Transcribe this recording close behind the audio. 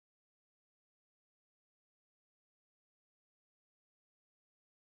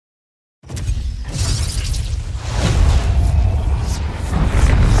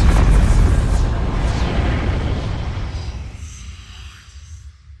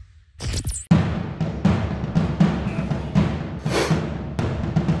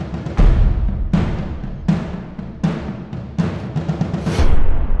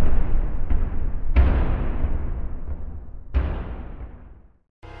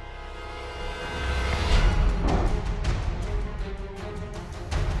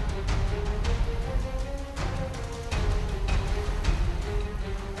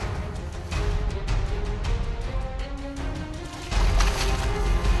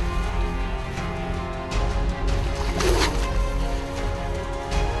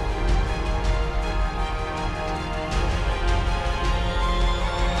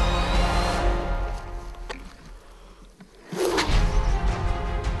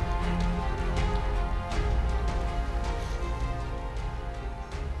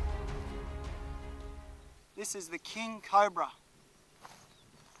This is the king cobra.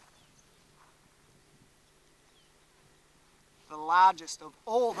 The largest of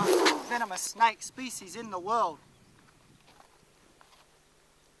all the venomous snake species in the world.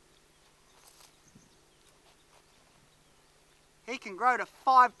 He can grow to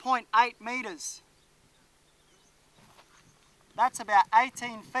 5.8 meters. That's about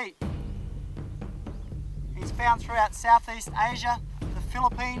 18 feet. He's found throughout Southeast Asia, the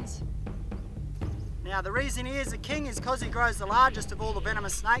Philippines. Now the reason he is a king is because he grows the largest of all the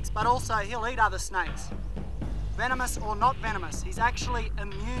venomous snakes, but also he'll eat other snakes. Venomous or not venomous, he's actually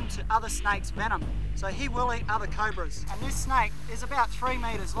immune to other snakes' venom, so he will eat other cobras. And this snake is about 3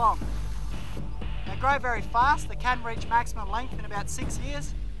 meters long. They grow very fast, they can reach maximum length in about 6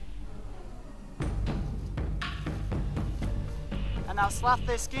 years. And they'll slough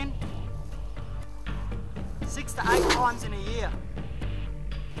their skin 6 to 8 times in a year.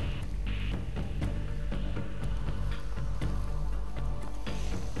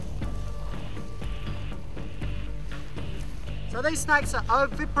 So these snakes are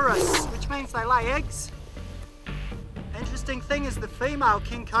oviparous, which means they lay eggs. Interesting thing is the female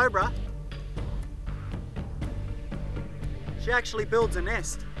king cobra, she actually builds a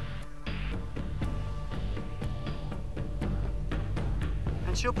nest.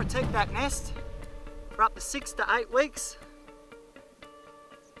 And she'll protect that nest for up to 6 to 8 weeks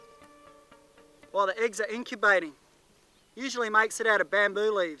while the eggs are incubating. Usually makes it out of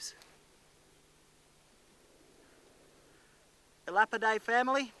bamboo leaves. Elapidae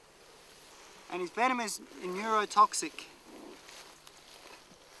family, and his venom is neurotoxic.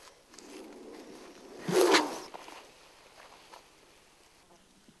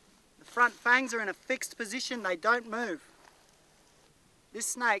 The front fangs are in a fixed position, they don't move. This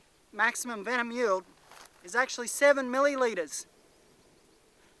snake, maximum venom yield is actually 7 milliliters.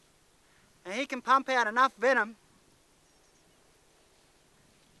 And he can pump out enough venom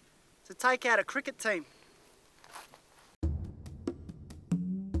to take out a cricket team.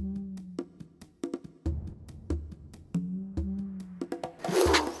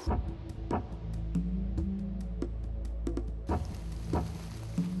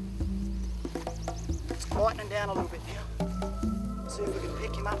 Lightening down a little bit now. See if we can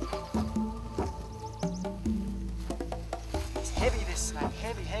pick him up. It's heavy, this snake,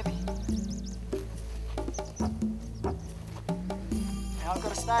 heavy. Now I've got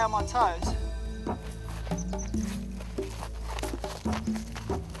to stay on my toes.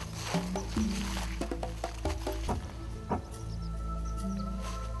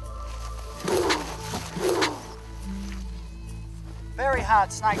 Very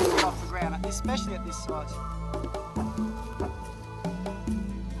hard snake to get off the ground, especially at this size.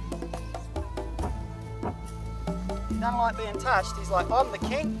 He doesn't like being touched. He's like, I'm the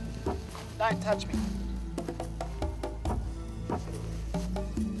king, don't touch me.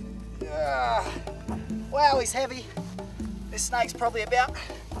 Wow, he's heavy. This snake's probably about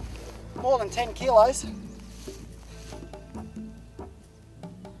more than 10 kilos.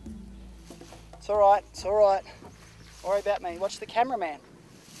 It's alright, it's alright. Don't worry about me. Watch the cameraman.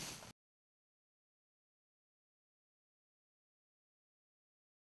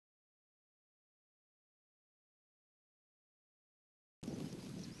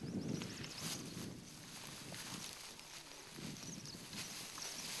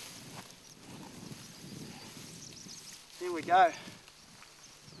 Here we go.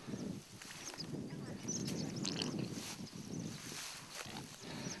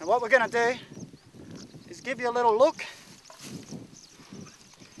 And what we're going to do is give you a little look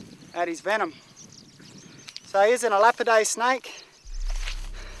at his venom. So here's an Elapidae snake.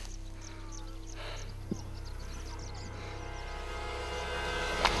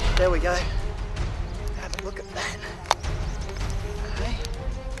 There we go. Have a look at that. Okay.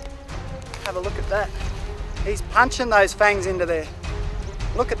 Have a look at that. He's punching those fangs into there.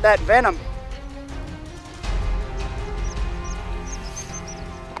 Look at that venom.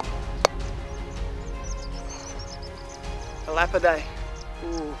 Elapidae.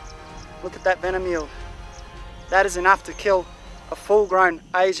 Ooh, look at that venom yield. That is enough to kill a full-grown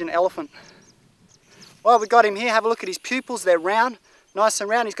Asian elephant. While we got him here, have a look at his pupils. They're round, nice and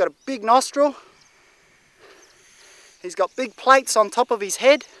round. He's got a big nostril. He's got big plates on top of his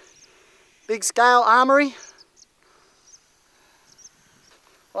head. Big scale armory.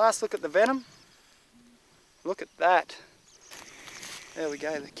 Last look at the venom. Look at that. There we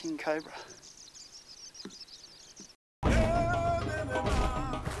go, the king cobra.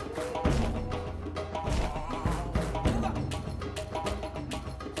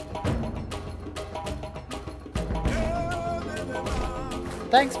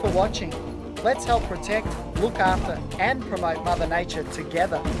 Thanks for watching. Let's help protect look after and promote Mother Nature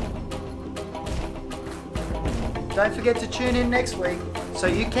together. Don't forget to tune in next week so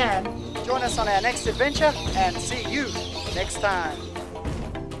you can join us on our next adventure, and see you next time.